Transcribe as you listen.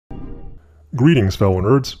Greetings, fellow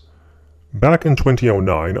nerds. Back in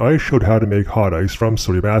 2009, I showed how to make hot ice from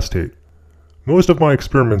sodium acetate. Most of my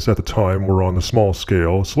experiments at the time were on the small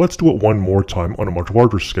scale, so let's do it one more time on a much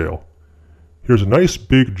larger scale. Here's a nice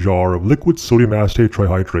big jar of liquid sodium acetate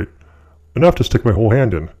trihydrate, enough to stick my whole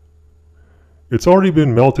hand in. It's already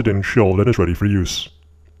been melted and chilled and is ready for use.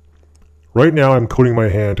 Right now I'm coating my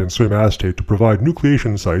hand in sodium acetate to provide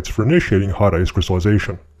nucleation sites for initiating hot ice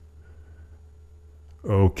crystallization.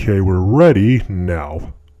 Okay, we're ready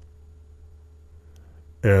now.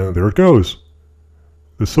 And there it goes.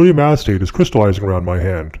 The sodium acetate is crystallizing around my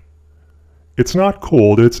hand. It's not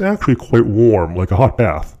cold, it's actually quite warm, like a hot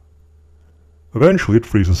bath. Eventually it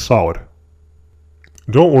freezes solid.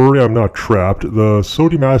 Don't worry, I'm not trapped. The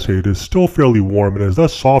sodium acetate is still fairly warm and is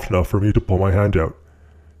thus soft enough for me to pull my hand out.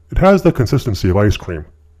 It has the consistency of ice cream.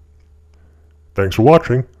 Thanks for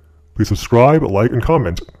watching. Please subscribe, like, and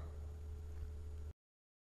comment.